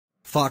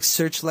Fox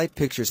Searchlight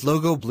Pictures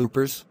logo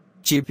bloopers.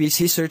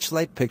 GPC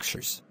Searchlight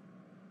Pictures.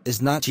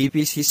 Is not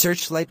GPC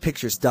Searchlight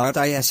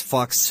Pictures.is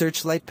Fox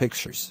Searchlight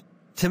Pictures.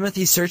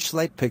 Timothy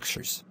Searchlight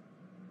Pictures.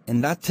 And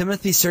not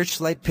Timothy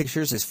Searchlight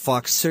Pictures is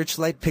Fox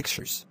Searchlight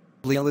Pictures.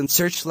 Leland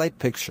Searchlight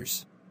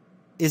Pictures.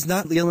 Is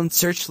not Leland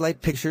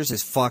Searchlight Pictures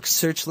is Fox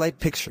Searchlight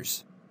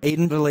Pictures.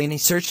 Aidan Delaney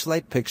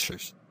Searchlight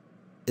Pictures.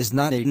 Is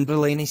not Aidan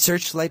Delaney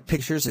Searchlight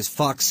Pictures is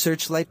Fox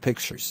Searchlight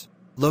Pictures.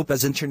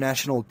 Lopez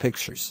International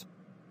Pictures.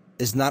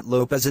 Is not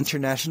Lopez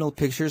International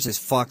Pictures is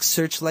Fox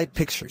Searchlight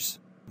Pictures.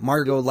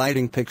 Margot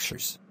Lighting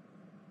Pictures.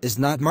 Is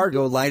not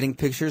Margot Lighting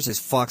Pictures is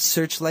Fox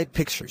Searchlight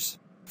Pictures.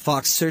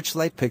 Fox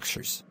Searchlight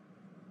Pictures.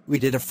 We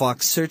did a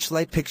Fox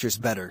Searchlight Pictures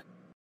better.